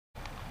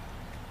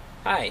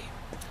Hi,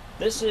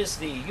 this is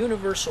the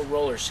universal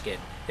roller skid.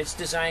 It's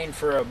designed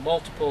for a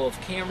multiple of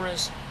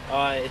cameras.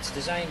 It's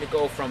designed to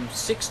go from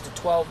 6 to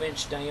 12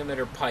 inch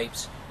diameter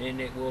pipes,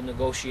 and it will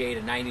negotiate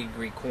a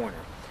 90-degree corner.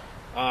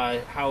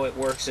 How it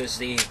works is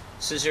the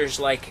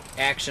scissors-like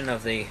action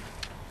of the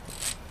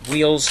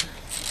wheels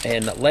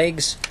and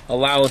legs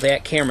allow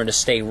that camera to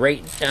stay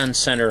right on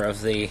center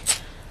of the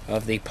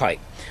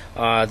pipe.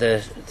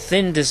 The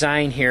thin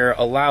design here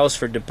allows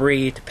for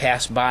debris to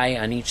pass by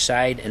on each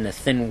side, and the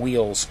thin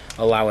wheels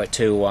allow it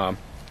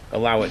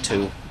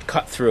to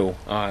cut through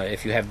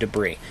if you have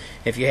debris.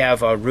 If you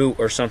have a root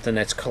or something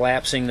that's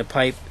collapsing the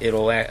pipe,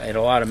 it'll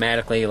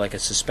automatically, like a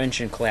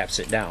suspension, collapse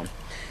it down.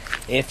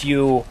 If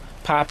you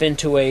pop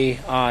into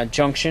a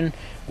junction,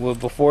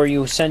 before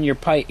you send your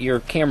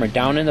camera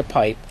down in the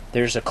pipe,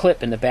 there's a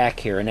clip in the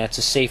back here, and that's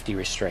a safety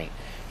restraint.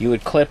 You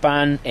would clip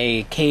on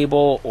a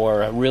cable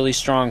or a really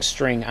strong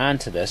string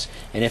onto this,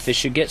 and if it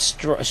should get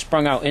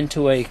sprung out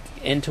into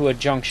a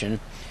junction,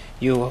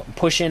 you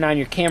push in on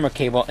your camera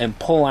cable and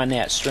pull on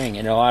that string,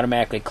 and it'll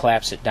automatically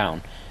collapse it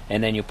down,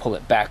 and then you pull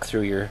it back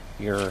through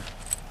your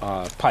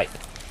pipe.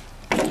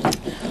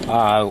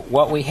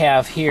 What we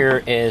have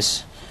here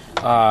is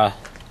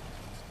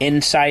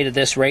inside of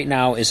this right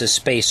now is a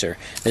spacer.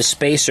 This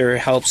spacer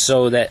helps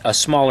so that a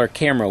smaller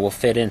camera will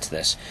fit into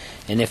this.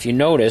 And if you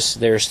notice,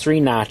 there's 3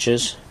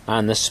 notches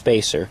on the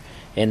spacer,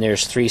 and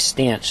there's 3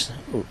 stamps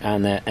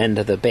on the end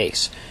of the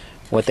base.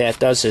 What that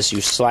does is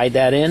you slide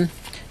that in,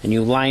 and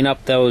you line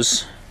up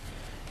those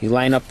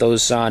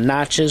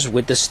notches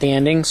with the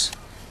standings,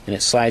 and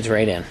it slides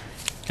right in.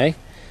 Okay,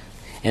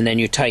 and then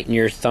you tighten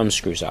your thumb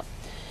screws up.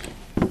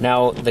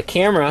 Now the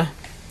camera,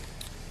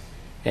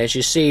 as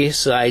you see,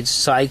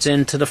 slides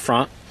into the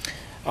front.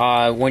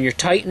 When you're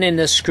tightening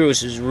the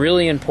screws, is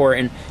really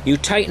important. You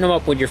tighten them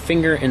up with your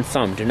finger and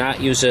thumb. Do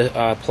not use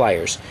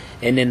pliers.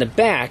 And in the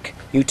back,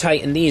 you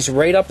tighten these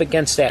right up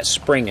against that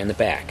spring in the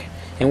back.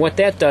 And what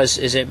that does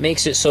is it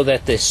makes it so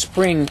that the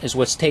spring is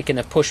what's taking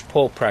the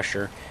push-pull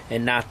pressure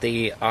and not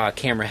the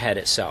camera head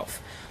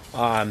itself.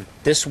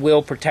 This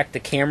will protect the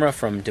camera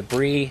from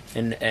debris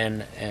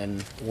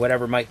and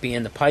whatever might be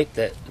in the pipe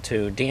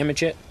to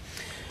damage it.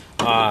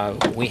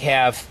 We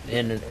have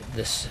in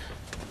this.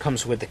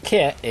 Comes with the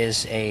kit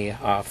is a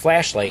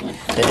flashlight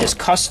that is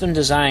custom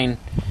designed.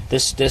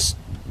 This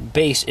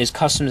base is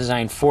custom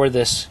designed for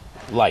this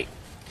light.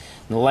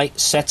 And the light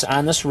sets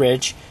on this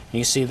ridge, and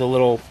you see the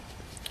little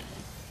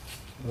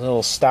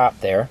stop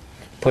there.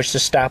 Push the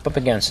stop up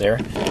against there.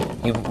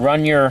 You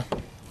run your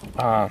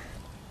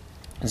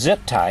zip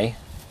tie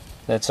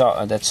that's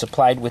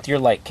supplied with your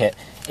light kit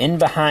in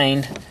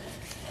behind,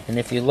 and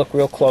if you look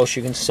real close,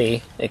 you can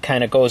see it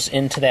kind of goes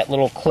into that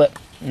little clip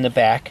in the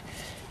back.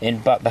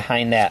 And but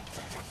behind that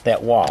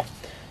wall,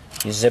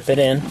 you zip it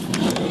in,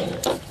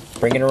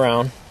 bring it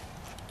around,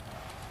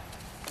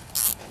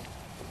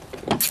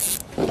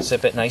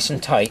 zip it nice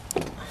and tight,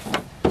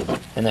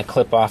 and then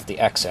clip off the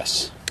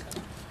excess.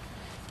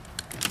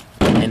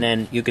 And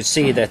then you can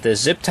see that the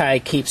zip tie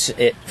keeps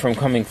it from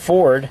coming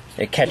forward.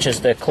 It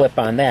catches the clip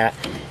on that,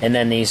 and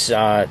then these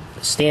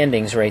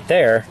standings right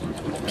there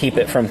keep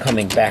it from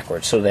coming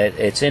backwards, so that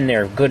it's in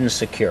there good and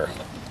secure.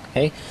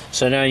 Okay,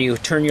 so now you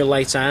turn your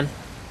lights on.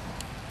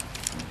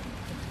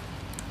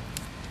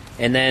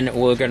 And then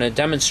we're going to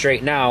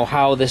demonstrate now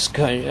how this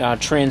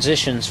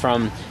transitions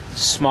from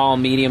small,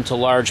 medium to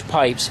large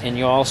pipes, and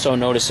you'll also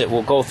notice it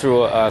will go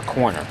through a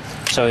corner.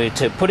 So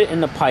to put it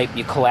in the pipe,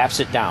 you collapse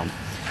it down.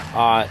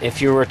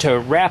 If you were to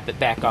wrap it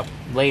back up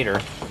later,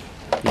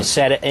 you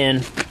set it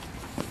in,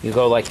 you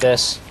go like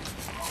this,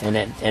 and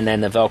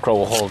then the Velcro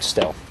will hold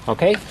still.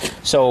 Okay?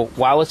 So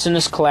while it's in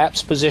this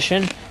collapsed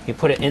position, you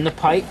put it in the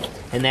pipe,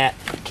 and that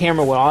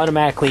camera will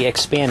automatically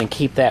expand and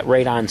keep that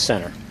right on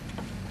center.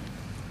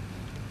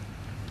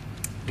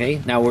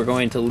 Okay, now we're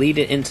going to lead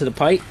it into the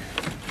pipe.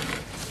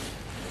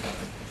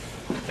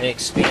 It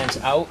expands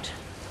out.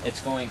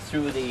 It's going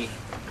through the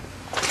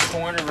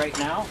corner right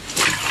now.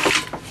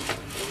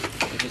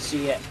 You can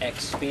see it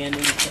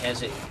expanding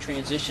as it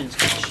transitions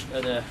each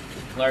of the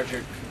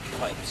larger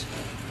pipes.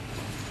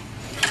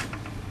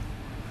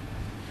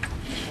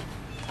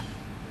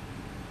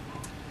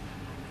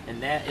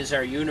 And that is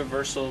our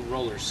universal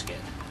roller skid.